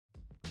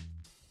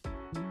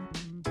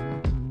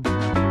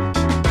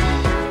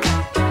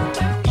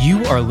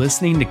are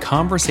listening to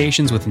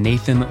Conversations with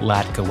Nathan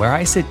Latka, where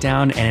I sit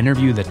down and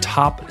interview the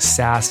top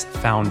SaaS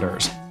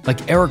founders,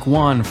 like Eric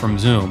Wan from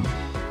Zoom.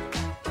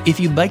 If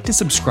you'd like to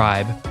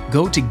subscribe,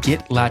 go to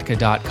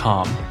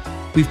getlatka.com.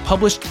 We've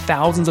published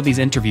thousands of these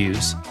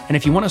interviews, and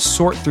if you want to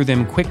sort through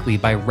them quickly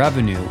by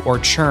revenue or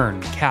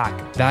churn,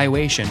 CAC,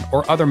 valuation,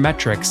 or other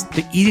metrics,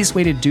 the easiest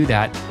way to do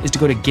that is to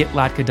go to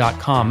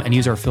getlatka.com and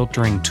use our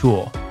filtering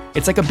tool.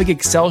 It's like a big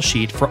Excel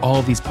sheet for all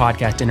of these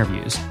podcast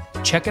interviews.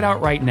 Check it out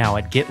right now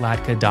at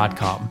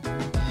getlatka.com.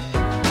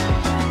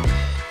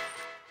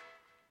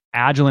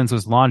 Agilence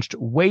was launched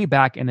way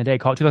back in the day,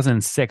 called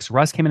 2006.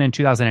 Russ came in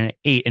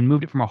 2008 and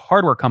moved it from a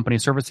hardware company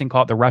servicing,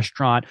 called the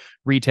restaurant,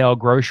 retail,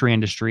 grocery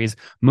industries,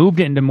 moved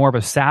it into more of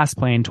a SaaS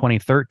play in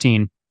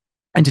 2013.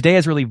 And today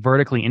is really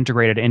vertically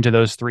integrated into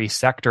those three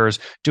sectors,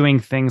 doing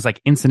things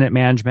like incident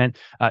management,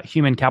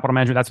 human capital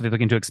management. That's what they're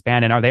looking to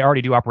expand in. They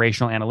already do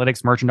operational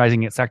analytics,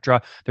 merchandising,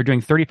 etc. They're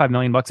doing $35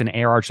 million in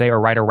ARR today, or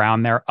right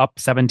around there, up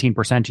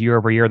 17% year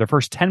over year. Their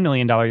first $10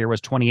 million year was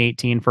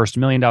 2018, first $1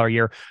 million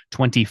year,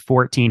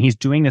 2014. He's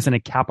doing this in a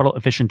capital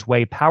efficient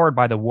way, powered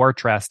by the war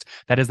chest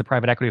that is the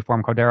private equity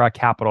firm Codera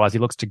Capital, as he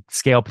looks to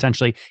scale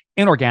potentially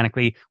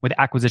inorganically with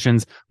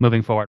acquisitions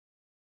moving forward.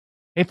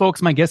 Hey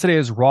folks, my guest today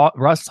is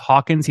Russ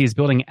Hawkins. He's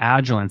building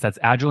Agilence. That's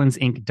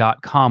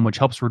agilenceinc.com, which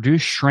helps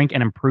reduce, shrink,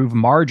 and improve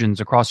margins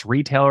across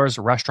retailers,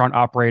 restaurant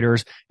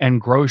operators, and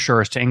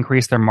grocers to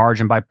increase their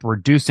margin by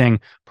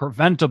reducing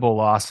preventable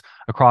loss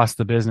across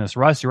the business.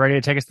 Russ, you ready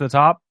to take us to the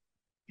top?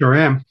 Sure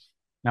am.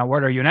 Now,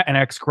 what are you, an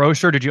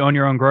ex-grocer? Did you own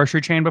your own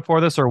grocery chain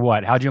before this, or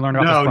what? How'd you learn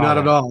about this problem? No, not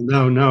at all.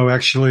 No.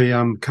 Actually,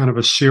 I'm kind of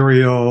a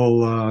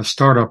serial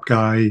startup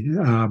guy,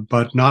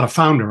 but not a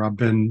founder. I've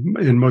been,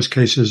 in most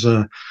cases,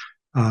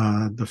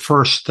 the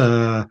first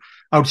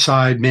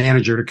outside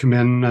manager to come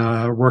in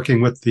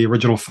working with the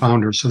original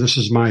founders. So this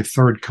is my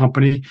third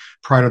company.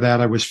 Prior to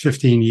that, I was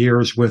 15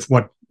 years with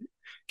what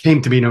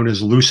came to be known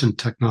as Lucent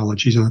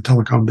Technologies in the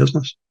telecom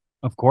business.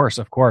 Of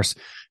course.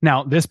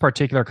 Now, this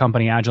particular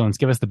company, Agilence,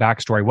 give us the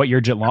backstory. What year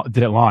did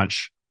it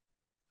launch?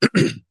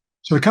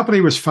 So the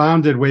company was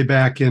founded way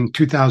back in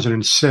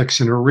 2006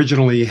 and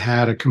originally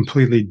had a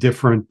completely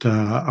different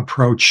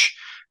approach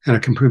and a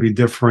completely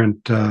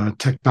different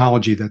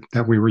technology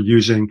that we were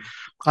using.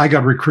 I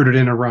got recruited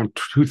in around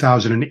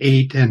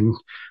 2008 and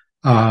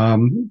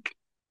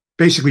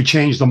basically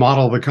changed the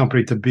model of the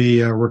company to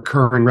be a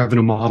recurring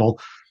revenue model.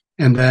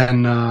 And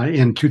then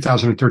in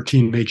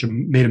 2013,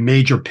 made a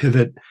major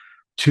pivot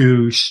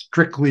to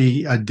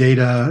strictly a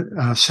data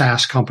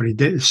SaaS company,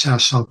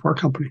 SaaS software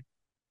company.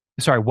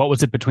 Sorry, what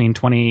was it between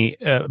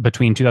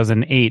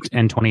 2008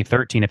 and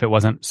 2013 if it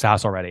wasn't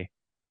SaaS already?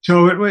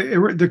 So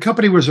the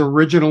company was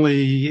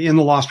originally in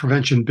the loss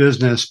prevention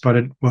business, but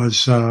it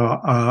was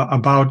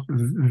about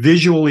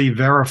visually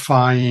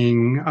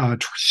verifying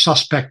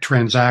suspect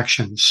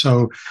transactions.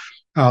 So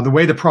the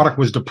way the product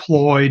was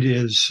deployed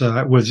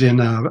was in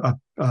a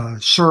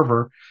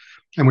server,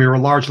 and we were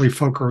largely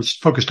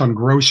focused on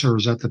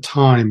grocers at the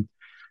time.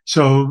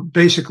 So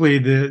basically,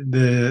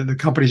 the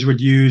companies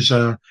would use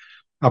a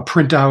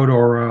printout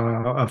or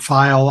a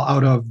file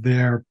out of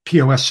their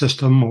POS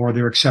system or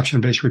their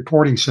exception-based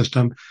reporting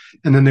system,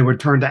 and then they would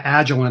turn to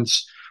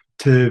Agilence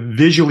to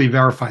visually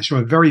verify. So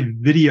a very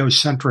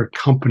video-centric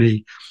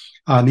company.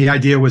 The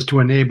idea was to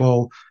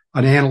enable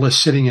an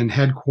analyst sitting in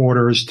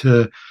headquarters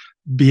to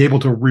be able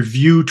to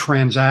review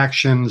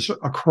transactions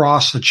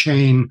across a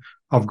chain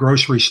of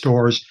grocery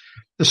stores,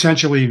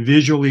 essentially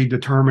visually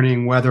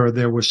determining whether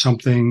there was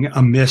something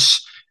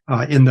amiss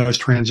in those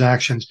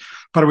transactions.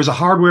 But it was a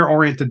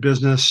hardware-oriented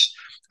business.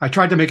 I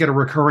tried to make it a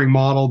recurring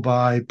model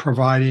by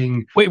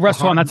providing... Wait, Russ,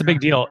 that's a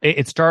big deal.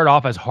 It started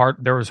off as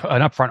there was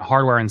an upfront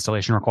hardware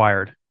installation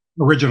required.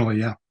 Originally,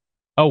 yeah.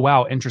 Oh,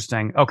 wow.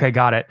 Interesting. Okay,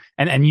 got it.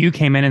 And you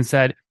came in and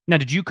said, now,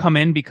 did you come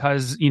in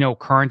because,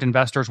 current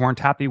investors weren't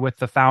happy with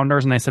the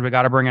founders and they said, we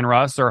got to bring in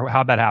Russ, or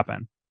how'd that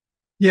happen?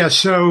 Yeah,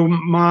 so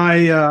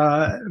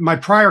my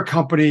prior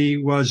company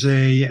was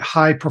a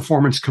high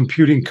performance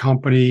computing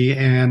company,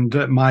 and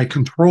my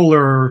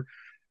controller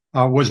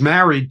was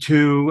married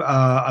to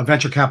a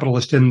venture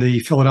capitalist in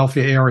the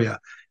Philadelphia area.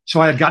 So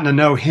I had gotten to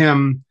know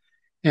him,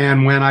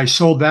 and when I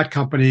sold that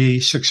company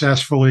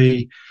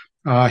successfully,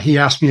 he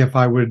asked me if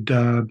I would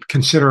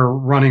consider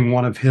running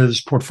one of his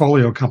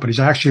portfolio companies.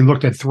 I actually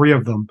looked at three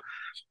of them,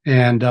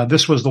 and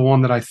this was the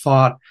one that I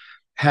thought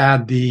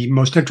had the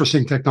most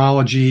interesting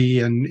technology.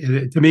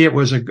 And to me, it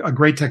was a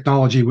great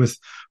technology with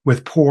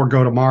poor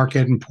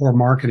go-to-market and poor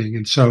marketing.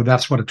 And so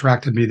that's what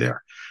attracted me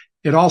there.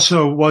 It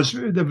also was,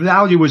 the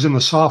value was in the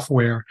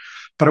software,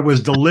 but it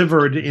was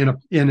delivered in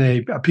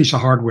a piece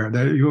of hardware.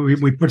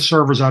 We put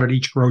servers out at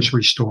each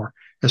grocery store,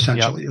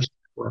 essentially. Yep.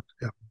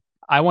 Yeah.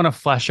 I want to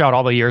flesh out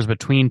all the years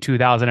between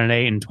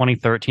 2008 and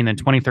 2013 and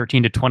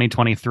 2013 to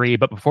 2023.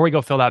 But before we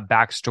go fill that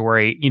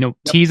backstory,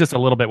 tease us a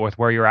little bit with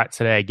where you're at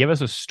today. Give us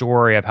a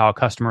story of how a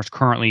customer is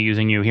currently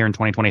using you here in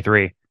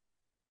 2023.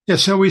 Yeah,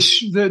 so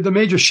the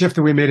major shift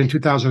that we made in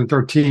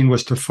 2013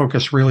 was to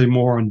focus really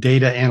more on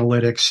data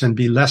analytics and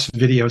be less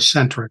video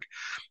centric.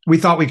 We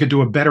thought we could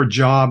do a better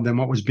job than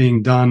what was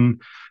being done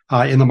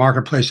in the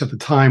marketplace at the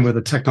time with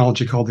a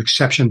technology called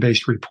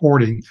exception-based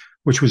reporting,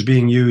 which was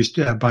being used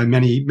by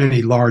many,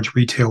 many large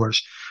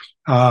retailers.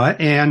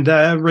 And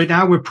right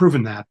now we've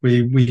proven that.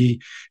 We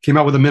came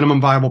out with a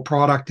minimum viable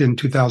product in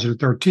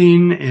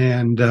 2013,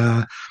 and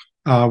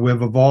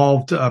we've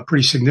evolved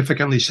pretty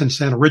significantly since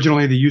then.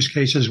 Originally, the use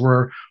cases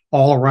were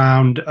all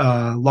around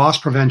loss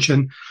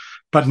prevention,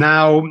 but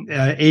now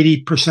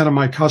 80% of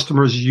my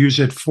customers use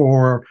it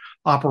for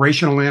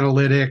operational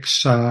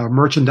analytics,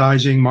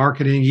 merchandising,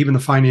 marketing, even the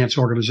finance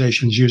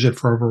organizations use it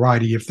for a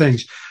variety of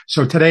things.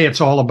 So today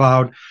it's all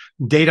about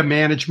data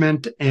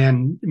management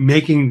and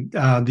making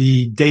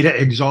the data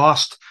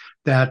exhaust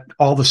that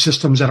all the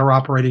systems that are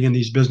operating in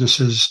these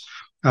businesses,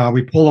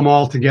 we pull them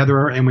all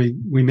together and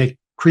we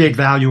create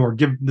value or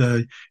give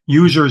the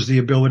users the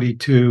ability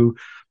to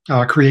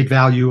create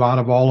value out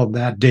of all of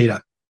that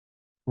data.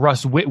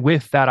 Russ,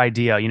 with that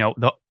idea,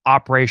 the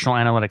operational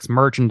analytics,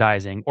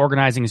 merchandising,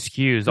 organizing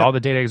SKUs, all the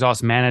data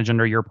exhaust managed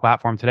under your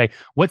platform today,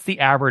 what's the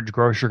average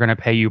grocer going to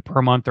pay you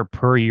per month or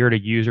per year to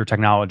use your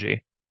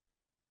technology?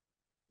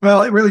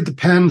 Well, it really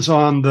depends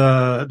on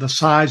the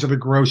size of the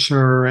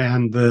grocer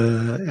and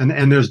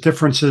there's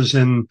differences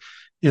in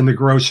the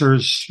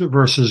grocers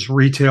versus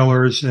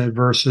retailers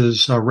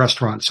versus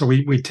restaurants. So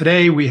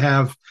today we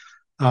have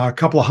a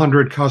couple of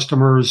hundred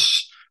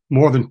customers,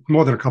 more than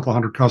a couple of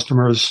hundred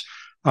customers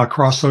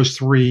across those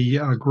three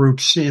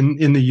groups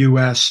in the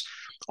U.S.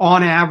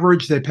 On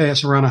average, they pay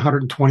us around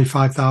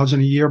 $125,000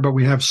 a year, but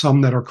we have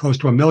some that are close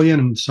to $1 million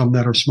and some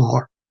that are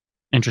smaller.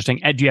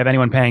 Interesting. Ed, do you have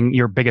anyone paying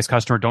your biggest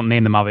customer? Don't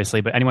name them,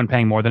 obviously, but anyone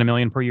paying more than $1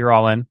 million per year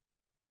all in?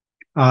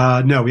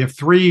 No, we have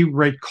three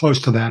right close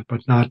to that,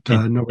 but not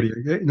nobody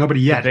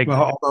yet.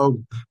 Well,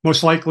 although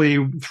most likely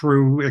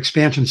through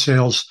expansion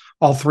sales,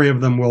 all three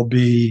of them will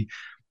be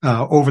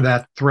over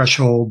that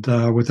threshold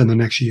within the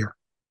next year.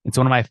 It's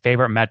one of my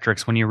favorite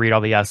metrics when you read all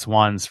the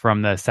S1s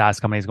from the SaaS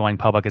companies going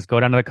public is go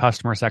down to the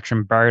customer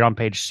section, buried on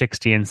page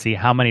 60, and see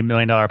how many $1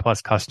 million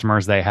plus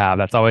customers they have.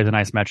 That's always a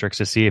nice metric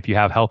to see if you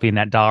have healthy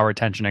net dollar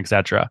retention, et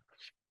cetera.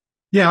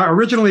 Yeah,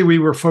 originally we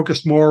were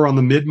focused more on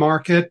the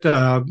mid-market,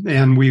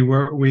 and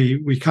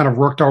we kind of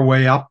worked our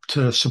way up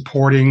to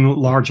supporting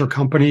larger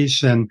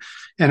companies, and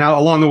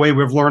along the way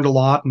we've learned a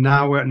lot. And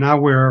now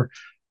we're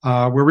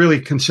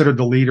really considered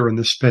the leader in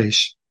this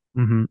space.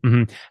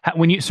 Mm-hmm,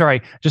 mm-hmm.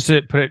 Sorry, just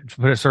to put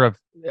a sort of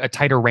a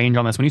tighter range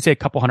on this, when you say a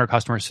couple hundred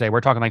customers today,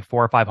 we're talking like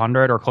 400 or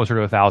 500 or closer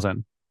to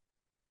 1,000?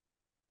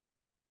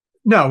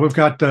 No, we've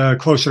got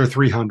closer to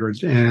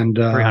 300, and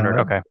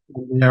 300. Okay,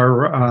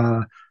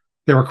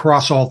 they're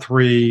across all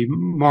three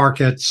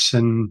markets,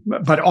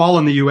 but all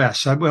in the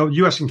U.S. Well,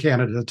 U.S. and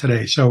Canada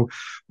today. So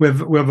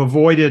we've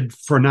avoided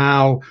for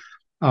now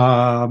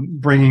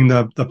bringing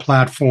the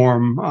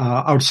platform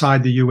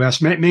outside the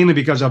U.S. Mainly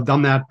because I've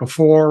done that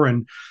before,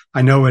 and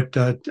I know it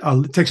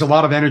takes a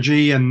lot of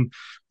energy, and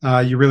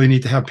you really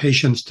need to have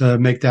patience to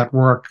make that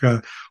work.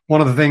 One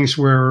of the things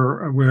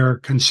we're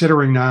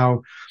considering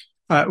now,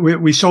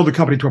 we sold the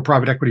company to a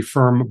private equity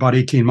firm about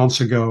 18 months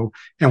ago,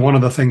 and one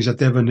of the things that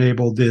they've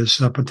enabled is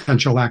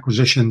potential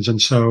acquisitions.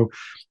 And so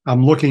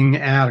I'm looking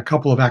at a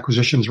couple of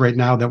acquisitions right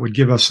now that would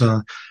give us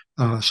a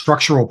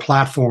structural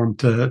platform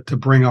to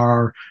bring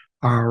our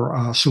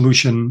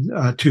solution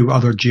to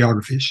other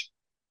geographies.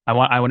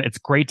 It's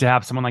great to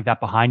have someone like that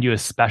behind you,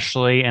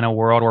 especially in a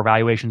world where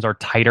valuations are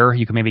tighter.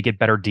 You can maybe get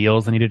better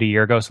deals than you did a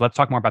year ago. So let's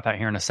talk more about that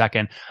here in a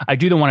second. I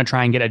do want to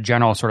try and get a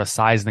general sort of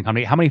size in the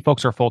company. How many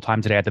folks are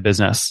full-time today at the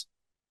business?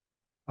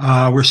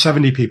 We're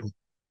 70 people.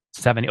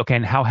 70. Okay.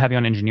 And how heavy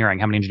on engineering?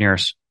 How many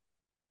engineers?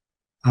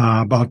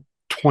 About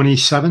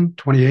 27,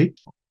 28.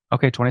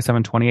 Okay.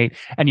 27, 28.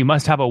 And you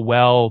must have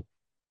a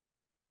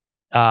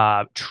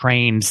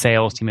trained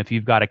sales team if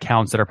you've got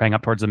accounts that are paying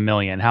up towards $1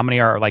 million. How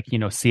many are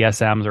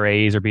CSMs or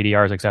A's or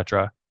BDRs, et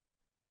cetera?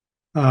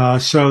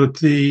 So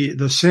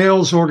the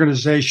sales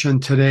organization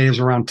today is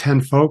around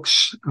 10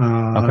 folks.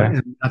 Okay.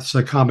 And that's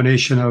a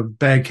combination of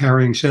bag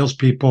carrying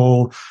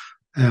salespeople,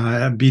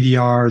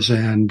 BDRs,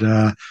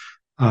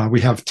 and we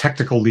have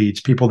technical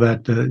leads, people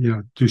that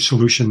do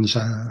solutions.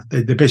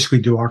 They basically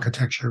do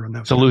architecture and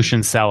that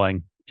solution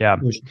selling. Yeah.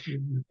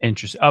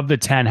 Interesting. Of the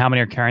 10, how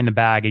many are carrying the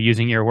bag?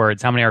 Using your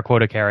words, how many are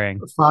quota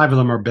carrying? 5 of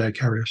them are bag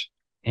carriers.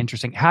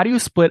 Interesting. How do you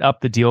split up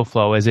the deal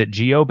flow? Is it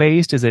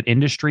geo-based? Is it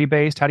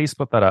industry-based? How do you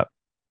split that up?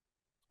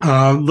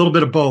 A little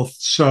bit of both.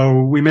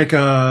 So we make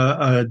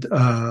a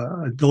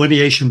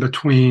delineation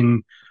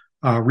between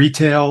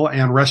retail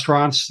and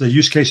restaurants. The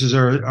use cases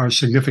are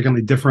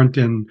significantly different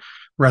in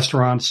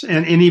restaurants,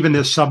 and even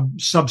there's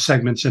sub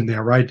segments in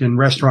there, right? In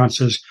restaurants,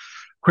 there's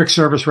quick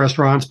service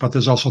restaurants, but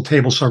there's also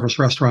table service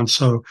restaurants.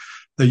 So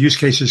the use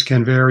cases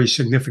can vary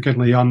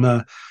significantly. On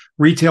the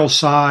retail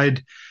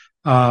side,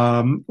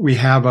 we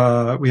have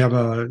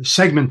a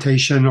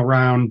segmentation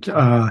around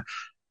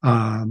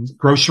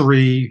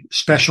grocery,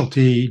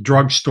 specialty,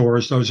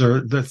 drugstores. Those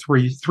are the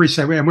three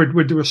segments, and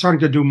we're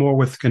starting to do more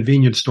with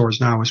convenience stores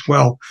now as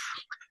well.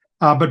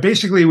 But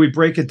basically, we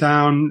break it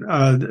down.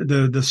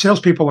 The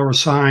salespeople are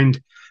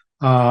assigned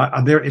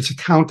it's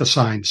account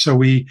assigned. So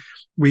we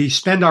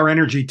spend our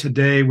energy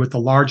today with the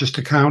largest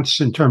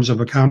accounts in terms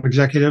of account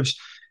executives.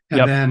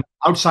 And then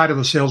outside of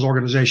the sales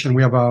organization,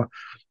 we have a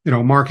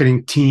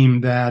marketing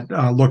team that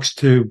looks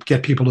to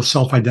get people to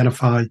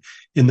self-identify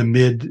in the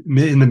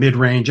mid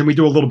range, and we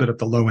do a little bit at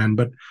the low end,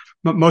 but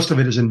most of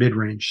it is in mid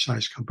range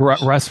size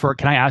companies. Russ,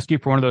 can I ask you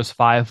for one of those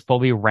 5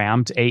 fully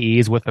ramped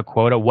AEs with a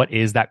quota? What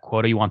is that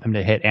quota you want them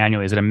to hit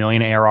annually? Is it $1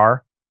 million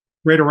ARR?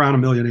 Right around $1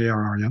 million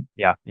ARR,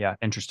 yeah. Yeah.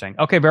 Interesting.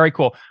 Okay, very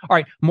cool. All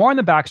right, more on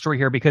the backstory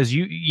here, because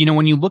you know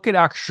when you look at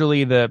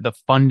actually the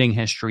funding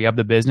history of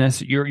the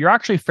business, you're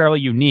actually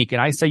fairly unique,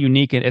 and I say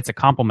unique, it's a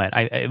compliment.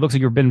 It looks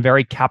like you've been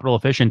very capital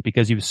efficient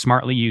because you've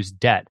smartly used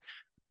debt.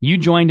 You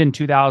joined in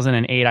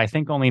 2008. I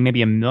think only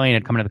maybe $1 million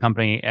had come into the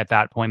company at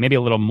that point, maybe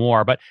a little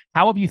more. But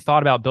how have you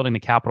thought about building the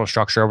capital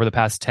structure over the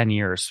past 10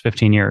 years,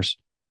 15 years?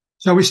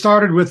 So we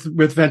started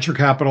with venture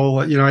capital.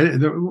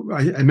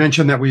 I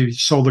mentioned that we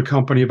sold the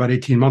company about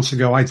 18 months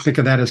ago. I think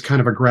of that as kind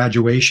of a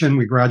graduation.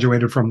 We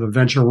graduated from the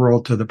venture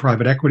world to the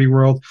private equity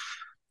world.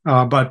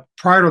 But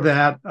prior to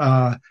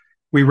that,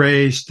 we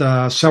raised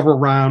several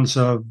rounds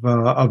of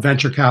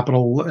venture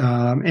capital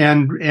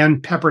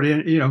and peppered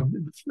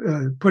in,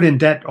 put in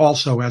debt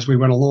also as we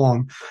went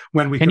along.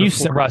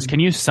 Russ, can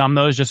you sum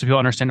those just so people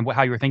understand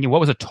how you were thinking? What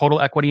was the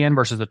total equity in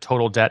versus the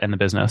total debt in the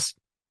business?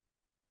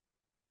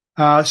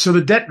 So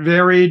the debt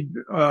varied.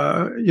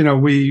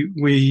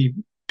 We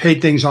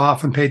paid things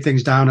off and paid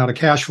things down out of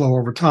cash flow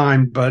over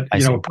time. But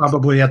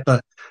probably at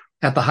the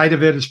height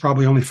of it is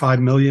probably only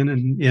 $5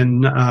 million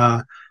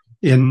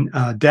in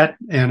debt,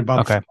 and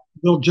about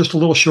just a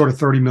little short of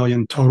 $30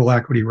 million total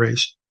equity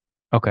raise.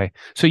 Okay.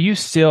 So you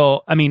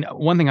still,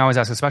 one thing I always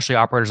ask, especially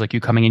operators like you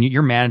coming in,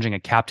 you're managing a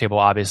cap table,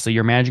 obviously.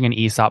 You're managing an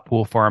ESOP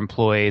pool for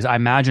employees. I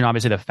imagine,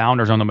 obviously, the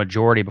founders own the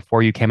majority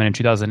before you came in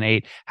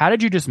 2008. How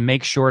did you just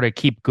make sure to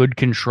keep good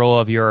control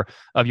of your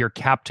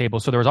cap table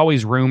so there was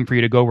always room for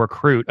you to go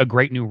recruit a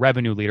great new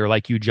revenue leader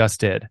like you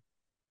just did?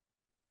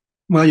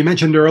 Well, you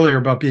mentioned earlier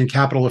about being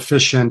capital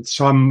efficient.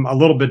 So I'm a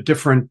little bit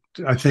different,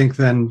 I think,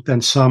 than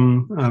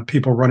some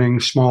people running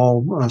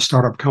small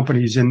startup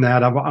companies in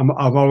that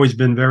I've always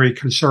been very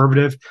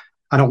conservative.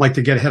 I don't like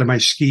to get ahead of my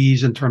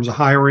skis in terms of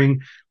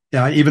hiring.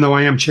 Even though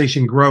I am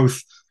chasing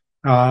growth,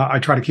 I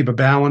try to keep a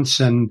balance.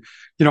 And,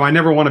 I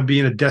never want to be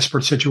in a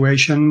desperate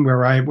situation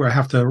where I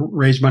have to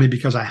raise money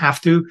because I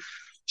have to.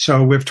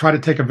 So we've tried to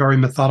take a very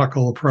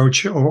methodical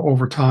approach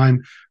over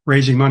time,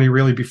 raising money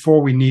really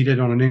before we need it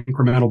on an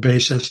incremental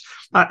basis.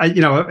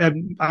 I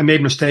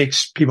made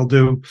mistakes. People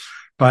do.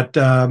 But,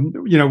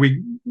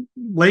 we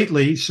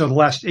lately, so the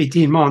last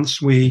 18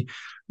 months, we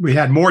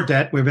had more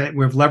debt. We've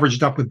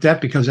leveraged up with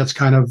debt because that's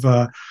kind of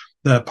the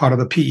part of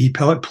the PE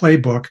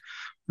playbook.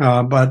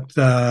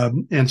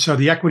 And so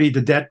the equity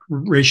to debt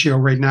ratio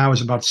right now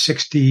is about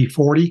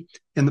 60-40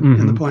 in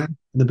the plan,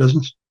 in the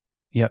business.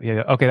 Yeah.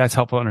 Okay, that's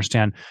helpful to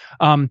understand.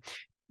 I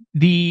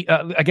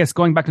guess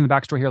going back to the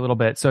backstory here a little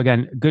bit. So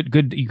again,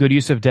 good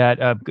use of debt,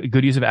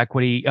 good use of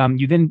equity.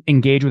 You then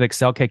engage with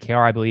Excel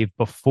KKR, I believe,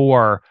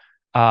 before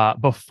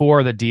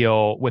the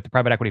deal with the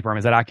private equity firm.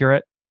 Is that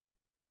accurate?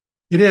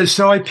 It is.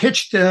 So I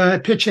pitched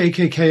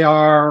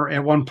AKKR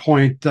at one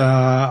point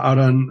out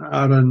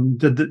on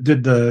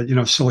did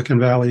the Silicon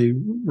Valley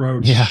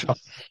roads. Yeah.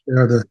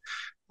 There,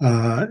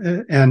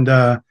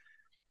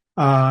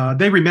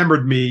 they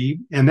remembered me,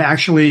 and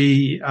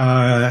actually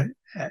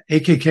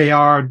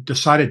AKKR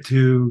decided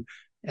to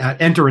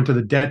enter into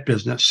the debt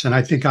business, and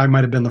I think I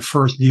might have been the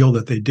first deal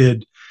that they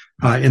did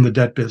in the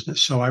debt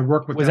business. So I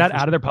worked with. Was that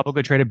out of their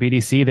publicly traded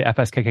BDC, the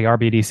FSKKR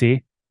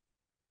BDC?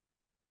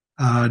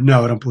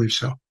 No, I don't believe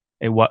so.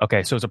 It was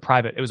okay. So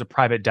it was a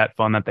private debt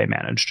fund that they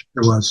managed.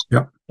 It was.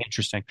 Yep.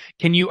 Interesting.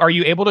 Are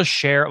you able to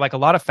share, like a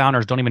lot of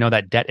founders don't even know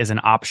that debt is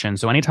an option.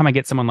 So anytime I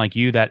get someone like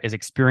you that is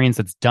experienced,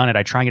 that's done it,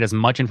 I try and get as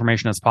much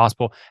information as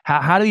possible.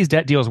 How do these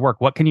debt deals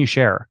work? What can you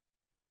share?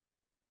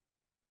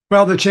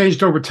 Well, they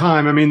changed over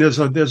time.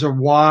 There's a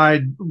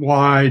wide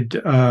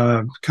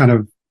kind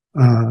of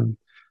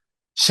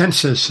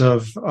census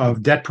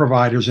of debt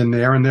providers in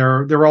there, and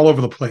they're all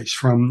over the place,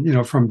 from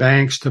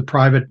banks to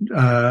private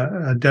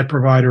debt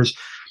providers.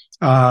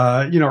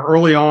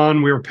 Early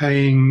on, we were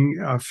paying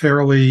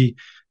fairly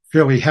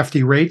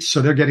hefty rates, so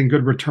they're getting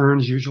good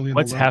returns usually.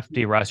 What's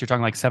hefty, Russ? You're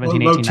talking like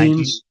 17,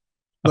 18,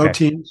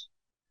 19?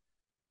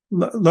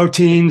 Low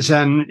teens,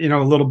 and a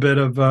little bit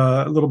of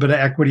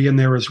equity in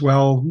there as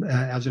well.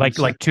 As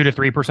like 2 to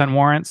 3%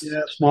 warrants.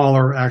 Yeah,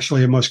 smaller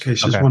actually in most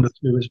cases. Okay. 1 to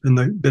 2 has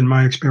been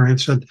my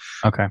experience.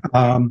 Okay.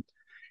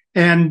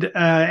 And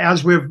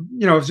as we've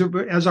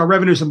as our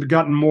revenues have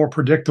gotten more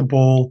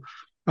predictable,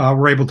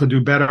 we're able to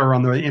do better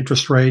on the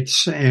interest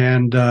rates,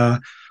 and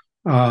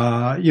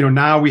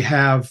now we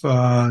have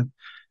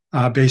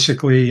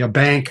basically a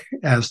bank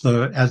as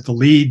the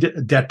lead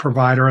debt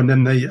provider, and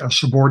then they are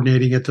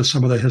subordinating it to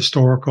some of the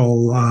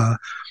historical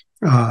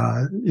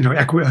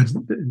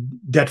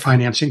debt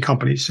financing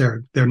companies.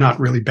 They're not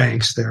really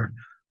banks. They're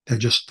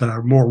just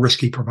more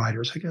risky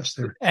providers, I guess.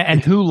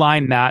 And who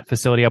lined that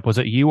facility up? Was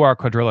it you or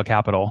Quadrilla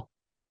Capital?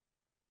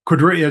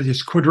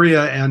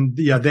 Quadria, and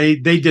yeah, they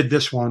did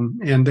this one,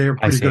 and they're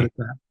pretty good at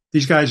that.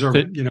 These guys are,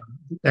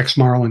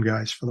 ex-Marlin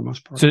guys for the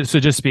most part. So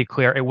just to be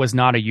clear, it was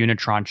not a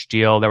unitranche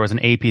deal. There was an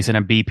A piece and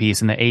a B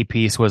piece, and the A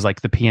piece was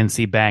like the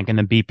PNC Bank, and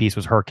the B piece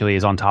was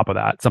Hercules on top of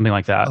that, something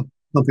like that.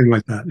 Something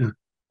like that, yeah.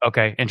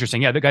 Okay,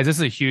 interesting. Yeah, guys, this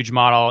is a huge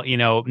model.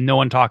 No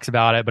one talks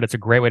about it, but it's a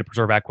great way to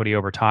preserve equity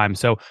over time.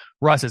 So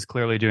Russ is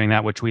clearly doing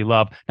that, which we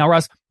love. Now,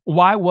 Russ,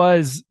 why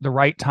was the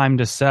right time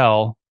to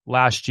sell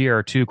last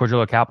year to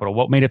Quadrillo Capital?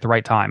 What made it the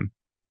right time?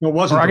 It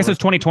wasn't. Or I guess it's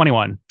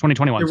 2021.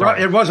 2021.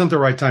 It wasn't the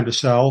right time to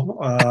sell.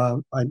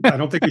 I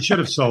don't think we should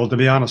have sold, to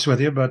be honest with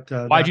you. But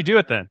why'd you do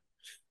it then?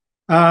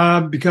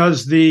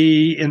 Because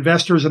the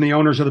investors and the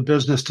owners of the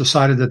business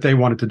decided that they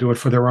wanted to do it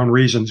for their own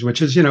reasons,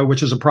 which is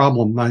a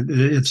problem.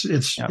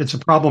 It's a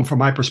problem from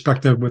my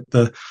perspective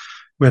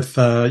with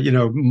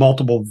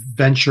multiple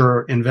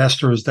venture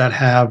investors that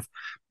have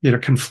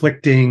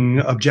conflicting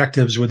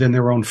objectives within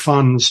their own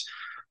funds.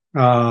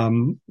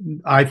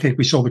 I think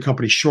we sold the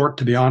company short,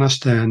 to be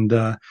honest. And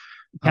can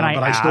I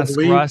ask,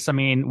 Russ? I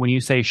mean, when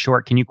you say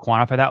short, can you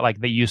quantify that?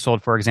 Like that you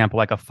sold, for example,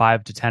 like a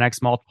 5 to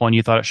 10x multiple, and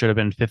you thought it should have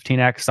been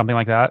 15x, something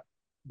like that.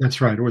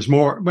 That's right. It was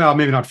more, well,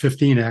 maybe not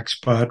 15x,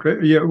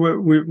 but yeah,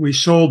 we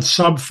sold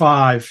sub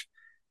 5,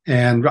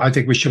 and I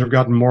think we should have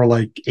gotten more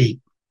like 8.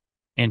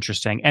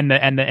 Interesting. And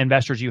the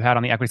investors you had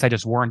on the equity side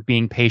just weren't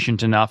being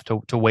patient enough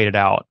to wait it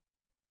out.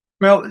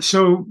 Well,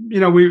 so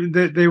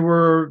they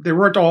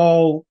weren't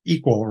all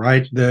equal,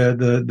 right?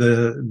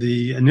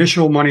 The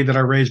initial money that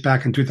I raised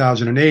back in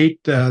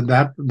 2008,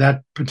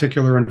 that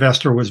particular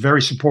investor was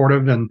very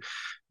supportive and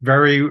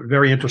very,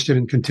 very interested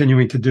in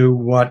continuing to do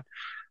what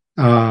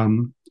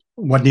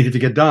needed to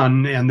get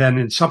done. And then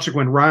in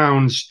subsequent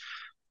rounds,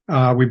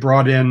 we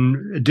brought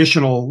in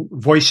additional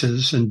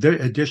voices and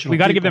additional. We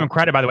got to give them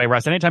credit, by the way,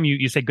 Russ. Anytime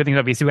you say good things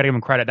about VC, we got to give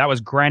them credit. That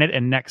was Granite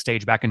and Next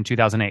Stage back in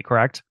 2008,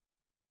 correct?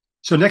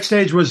 So Next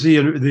Stage was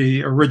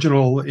the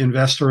original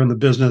investor in the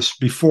business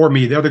before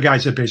me. They're the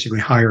guys that basically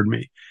hired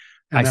me.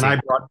 And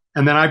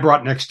then I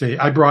brought Next Stage.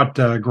 I brought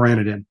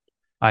Granite in.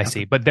 I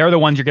see. But they're the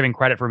ones you're giving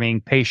credit for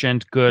being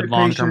patient, good,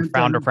 long-term,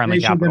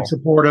 founder-friendly capital. And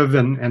supportive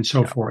and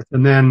so forth.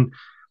 And then,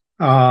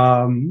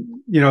 the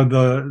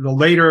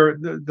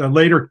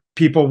later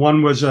people,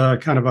 one was a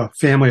kind of a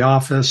family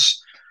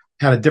office,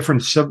 had a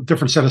different set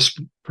of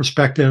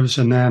perspectives.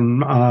 And then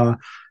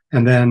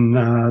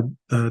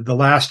the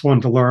last one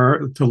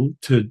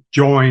to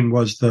join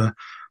was the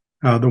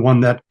one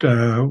that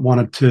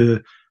wanted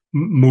to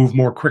move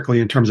more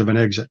quickly in terms of an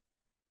exit.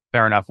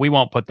 Fair enough. We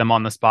won't put them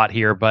on the spot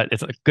here, but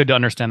it's good to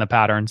understand the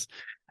patterns.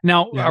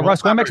 Now,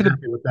 Russ, going back to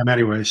with them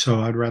anyway, so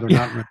I'd rather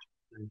not mention.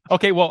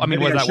 Okay, well, I mean,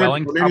 was that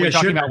Wellington? Are we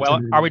talking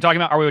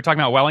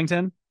about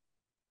Wellington?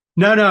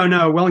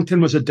 No.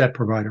 Wellington was a debt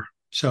provider.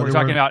 So we're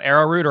talking about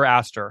ArrowRoot or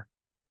Aster?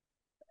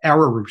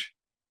 ArrowRoot.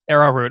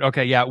 ArrowRoot.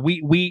 Okay, yeah.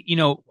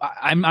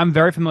 I'm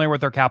very familiar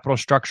with their capital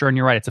structure, and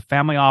you're right. It's a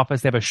family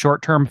office. They have a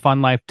short-term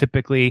fund life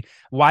typically.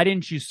 Why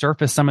didn't you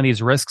surface some of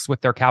these risks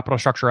with their capital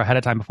structure ahead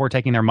of time before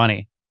taking their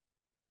money?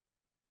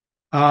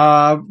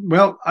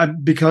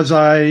 Because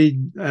I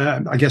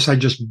guess I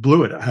just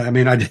blew it. I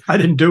mean, I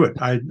didn't do it.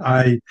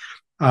 I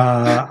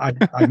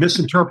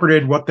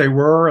misinterpreted what they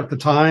were at the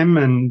time,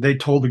 and they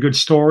told a good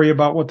story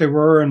about what they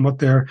were and what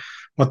their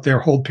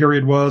hold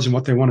period was and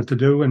what they wanted to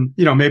do. And,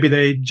 maybe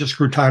they just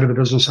grew tired of the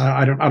business.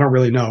 I don't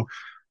really know.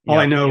 All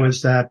I know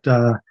is that,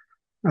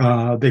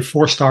 they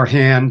forced our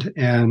hand,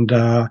 and,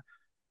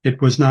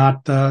 it was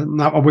not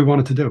what we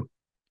wanted to do.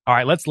 All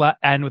right, let's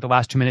end with the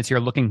last 2 minutes here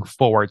looking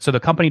forward. So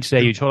the company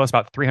today, you told us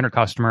about 300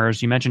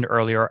 customers. You mentioned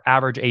earlier,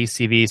 average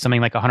ACV,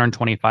 something like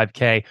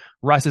 125K.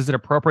 Russ, is it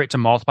appropriate to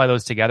multiply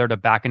those together to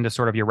back into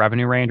sort of your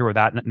revenue range, or would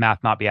that math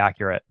not be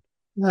accurate?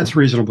 That's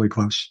reasonably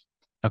close.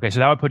 Okay, so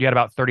that would put you at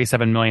about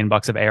 $37 million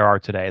of ARR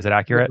today. Is that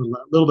accurate? A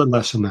little bit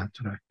less than that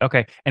today.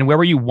 Okay, and where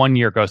were you 1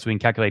 year ago so we can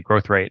calculate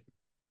growth rate?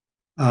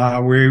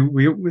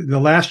 The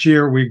last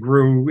year we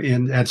grew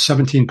at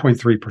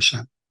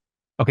 17.3%.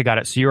 Okay, got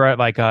it. So you're at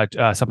like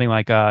something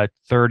like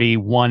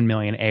 31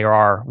 million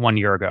ARR 1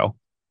 year ago.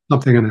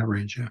 Something in that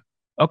range, yeah.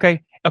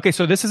 Okay.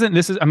 So this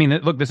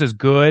is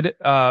good,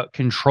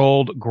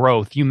 controlled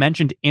growth. You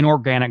mentioned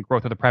inorganic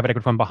growth with a private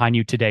equity fund behind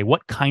you today.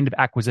 What kind of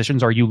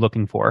acquisitions are you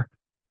looking for?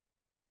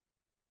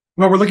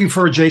 Well, we're looking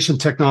for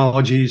adjacent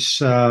technologies.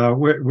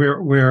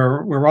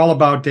 We're all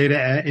about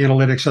data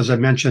analytics, as I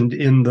mentioned,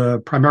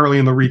 primarily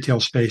in the retail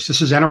space.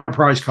 This is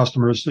enterprise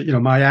customers.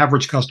 My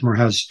average customer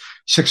has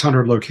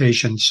 600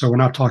 locations, so we're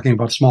not talking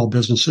about small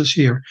businesses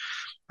here.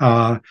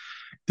 I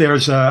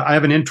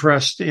have an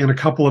interest in a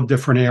couple of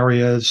different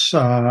areas.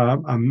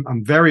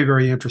 I'm very,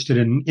 very interested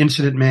in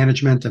incident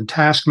management and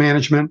task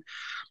management.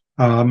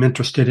 I'm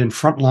interested in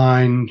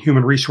frontline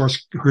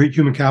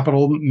human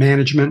capital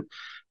management.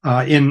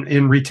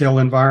 In retail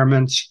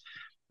environments.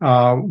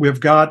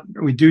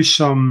 We do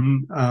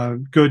some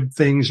good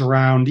things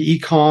around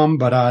e-com,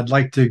 but I'd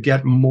like to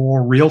get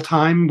more real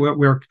time.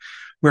 We're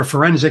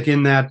forensic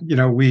in that,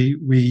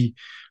 we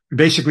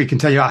basically can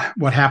tell you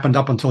what happened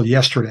up until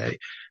yesterday.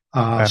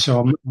 Okay. So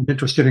I'm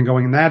interested in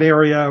going in that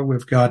area.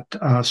 We've got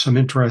some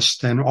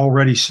interest and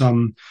already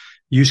some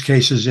use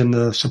cases in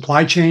the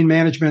supply chain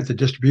management, the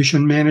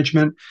distribution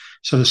management.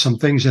 So there's some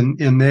things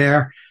in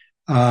there.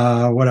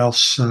 What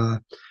else?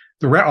 On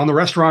the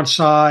restaurant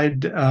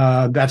side,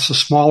 that's a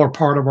smaller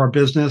part of our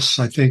business.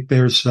 I think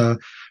there's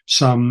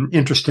some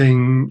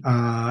interesting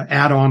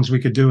add-ons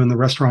we could do in the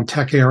restaurant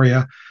tech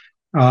area.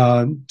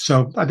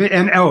 So I think,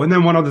 and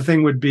then one other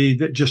thing would be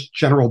that just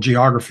general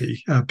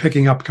geography,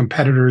 picking up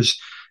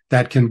competitors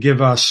that can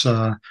give us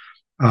a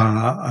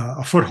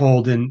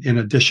foothold in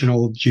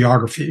additional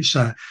geographies.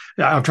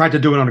 I've tried to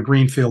do it on a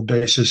greenfield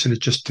basis, and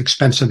it's just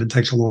expensive and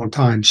takes a long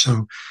time.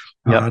 So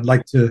I'd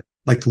like to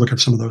look at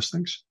some of those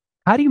things.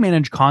 How do you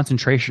manage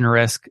concentration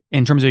risk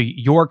in terms of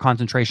your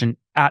concentration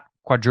at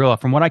Quadrilla?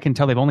 From what I can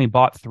tell, they've only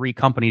bought 3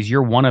 companies.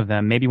 You're one of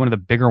them, maybe one of the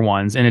bigger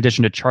ones, in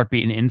addition to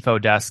Chartbeat and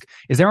Infodesk.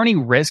 Is there any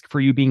risk for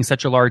you being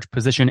such a large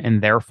position in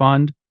their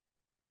fund?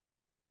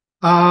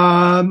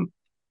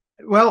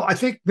 Well, I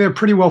think they're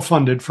pretty well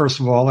funded, first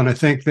of all, and I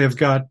think they've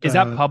got. Is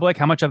that public?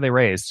 How much have they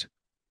raised?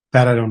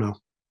 That I don't know.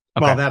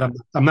 Okay. Well, that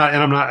I'm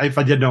not. If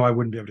I did know, I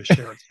wouldn't be able to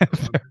share it.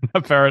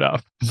 Fair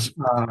enough.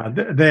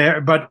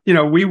 But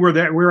we were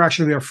there. We were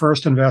actually their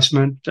first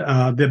investment.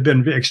 They've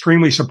been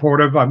extremely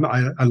supportive.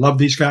 I love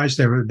these guys.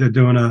 They're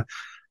doing a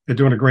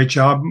great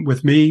job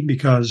with me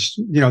because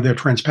they're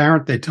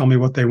transparent. They tell me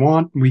what they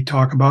want. We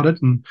talk about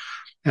it, and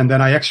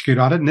then I execute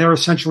on it. And they're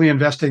essentially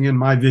investing in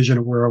my vision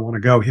of where I want to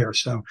go here.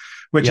 So,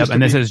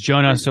 this is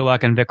Jonah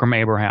Sulek and Vikram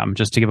Abraham,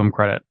 just to give them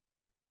credit.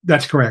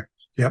 That's correct.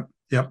 Yep.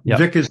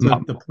 Vic is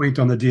the point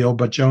on the deal,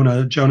 but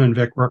Jonah and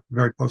Vic work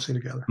very closely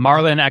together.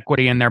 Marlin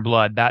equity in their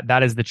blood.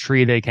 That is the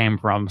tree they came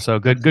from. So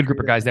good group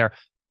of guys there.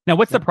 Now,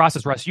 what's the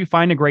process, Russ? You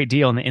find a great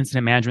deal in the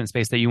incident management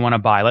space that you want to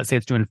buy. Let's say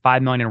it's doing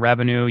 $5 million in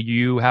revenue.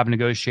 You have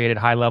negotiated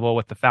high level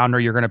with the founder.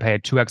 You're going to pay a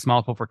 2x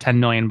multiple for $10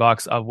 million,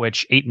 of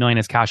which $8 million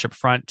is cash up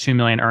front, $2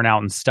 million earn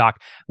out in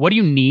stock. What do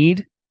you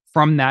need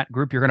from that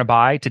group you're going to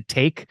buy to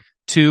take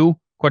to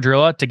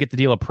Quadrilla to get the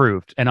deal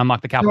approved and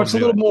unlock the capital? It's a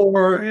little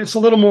more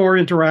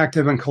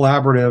interactive and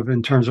collaborative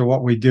in terms of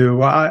what we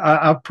do.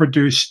 I've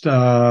produced, kind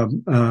of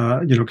a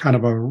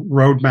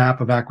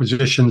roadmap of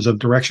acquisitions of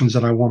directions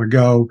that I want to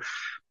go.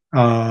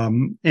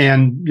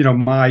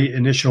 My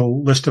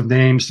initial list of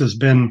names, there's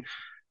been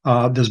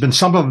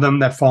some of them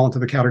that fall into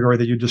the category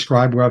that you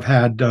described, where I've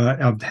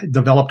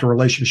developed a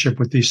relationship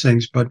with these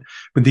things, but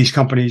with these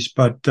companies,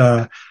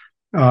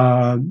 there's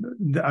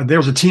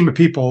a team of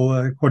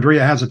people.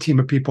 Quadrilla has a team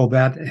of people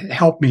that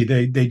help me.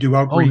 They do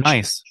outreach. Oh,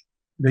 nice.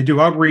 They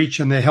do outreach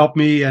and they help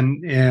me.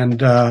 And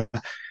then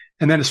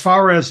as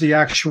far as the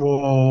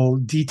actual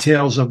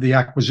details of the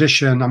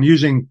acquisition, I'm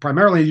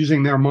primarily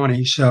using their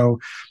money. So,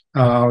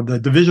 the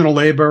divisional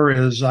labor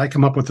is I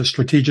come up with the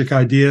strategic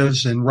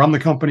ideas and run the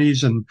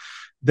companies, and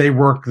they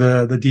work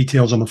the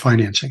details on the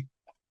financing.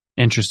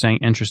 Interesting.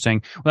 Well,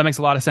 that makes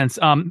a lot of sense.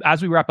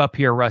 As we wrap up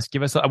here, Russ, we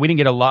didn't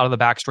get a lot of the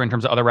backstory in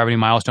terms of other revenue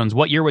milestones.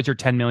 What year was your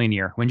 10 million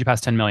year? When did you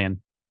pass 10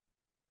 million?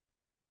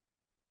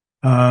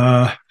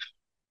 That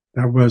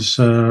was,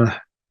 I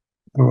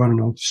don't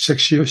know,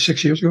 6 years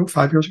ago,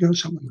 5 years ago,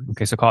 something like that.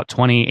 Okay. So call it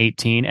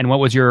 2018. And what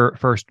was your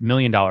first $1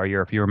 million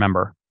year, if you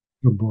remember?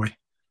 Oh boy.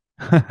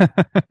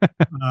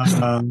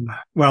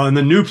 Well, in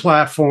the new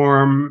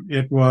platform,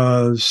 it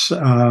was,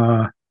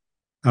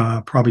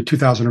 probably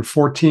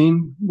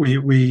 2014.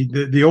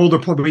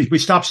 We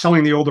stopped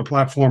selling the older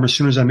platform as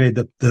soon as I made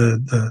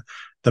the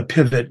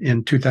pivot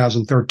in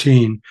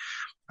 2013.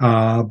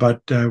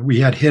 But we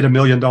had hit $1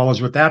 million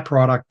with that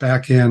product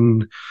back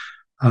in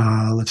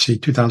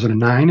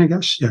 2009, I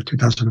guess. Yeah,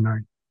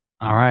 2009.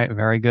 All right,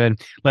 very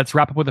good. Let's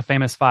wrap up with the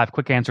famous 5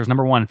 quick answers.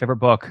 Number 1, favorite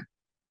book.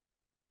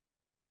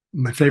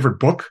 My favorite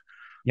book.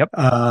 Yep.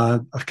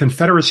 A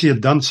Confederacy of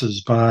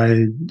Dunces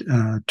by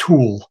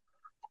Toole.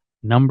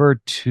 Number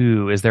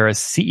 2, is there a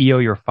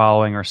CEO you're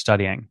following or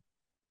studying?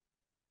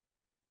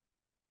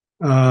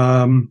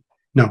 No.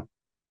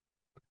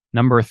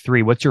 Number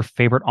 3, what's your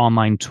favorite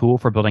online tool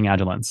for building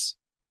Agilence?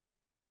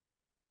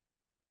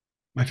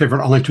 My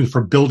favorite online tool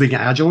for building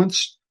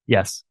Agilence?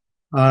 Yes.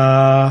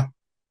 I've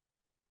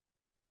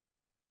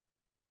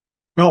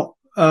got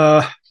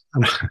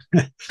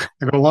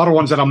a lot of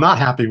ones that I'm not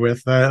happy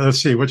with.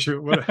 Let's see. What are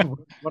the ones?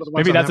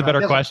 Maybe that's a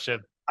better question.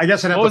 I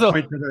guess I'd have to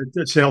point to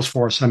the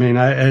Salesforce. I mean,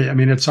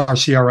 it's our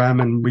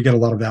CRM, and we get a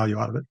lot of value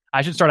out of it.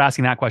 I should start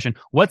asking that question.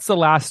 What's the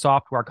last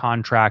software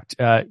contract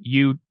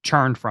you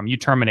you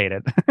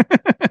terminated?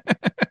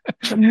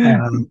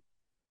 In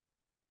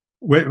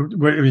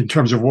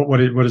terms of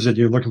what is it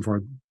you're looking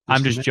for?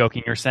 I'm just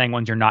joking. You're saying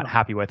ones you're not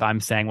happy with. I'm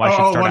saying why should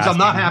start ones asking. I'm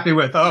not happy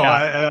with.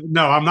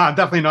 No, I'm not.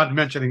 Definitely not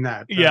mentioning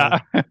that. Yeah.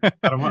 I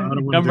don't want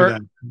to do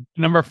that.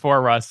 Number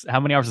 4, Russ. How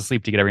many hours of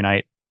sleep do you get every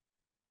night?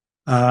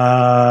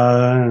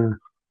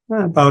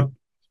 About.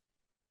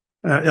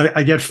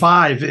 I get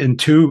 5 in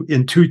two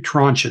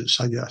tranches,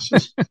 I guess.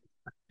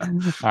 All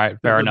right,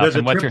 fair enough. There's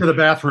a trip to the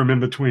bathroom in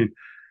between.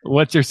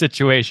 What's your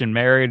situation?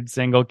 Married,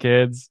 single,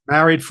 kids?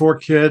 Married, 4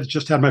 kids.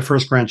 Just had my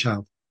first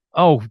grandchild.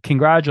 Oh,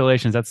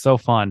 congratulations. That's so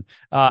fun.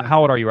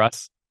 How old are you,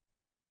 Russ?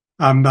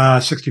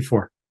 I'm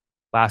 64.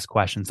 Last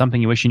question.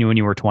 Something you wish you knew when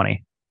you were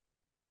 20.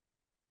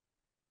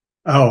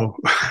 Oh,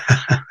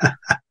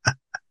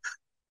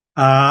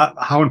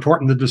 how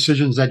important the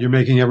decisions that you're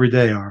making every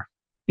day are.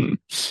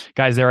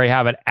 Guys, there you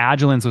have it.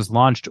 Agilence was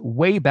launched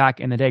way back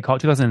in the day,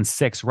 called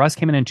 2006. Russ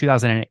came in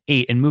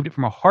 2008 and moved it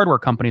from a hardware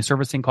company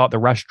servicing, called the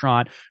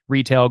restaurant,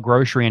 retail,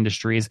 grocery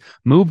industries,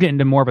 moved it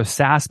into more of a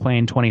SaaS play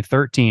in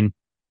 2013.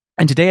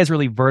 And today is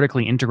really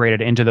vertically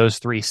integrated into those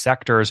three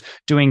sectors,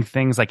 doing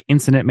things like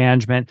incident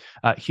management,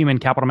 human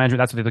capital management.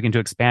 That's what they're looking to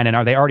expand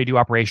in. They already do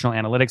operational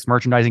analytics,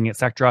 merchandising,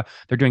 etc.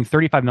 They're doing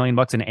 $35 million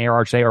in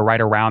ARR today, or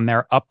right around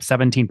there, up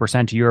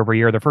 17% year over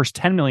year. Their first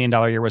 $10 million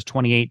year was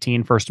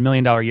 2018, first $1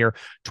 million year,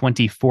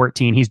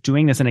 2014. He's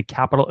doing this in a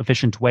capital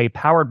efficient way,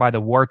 powered by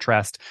the war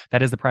chest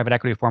that is the private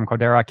equity firm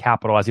Cordera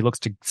Capital, as he looks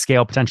to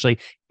scale potentially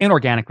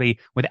inorganically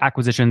with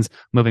acquisitions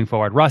moving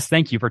forward. Russ,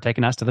 thank you for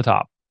taking us to the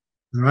top.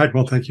 All right.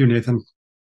 Well, thank you, Nathan.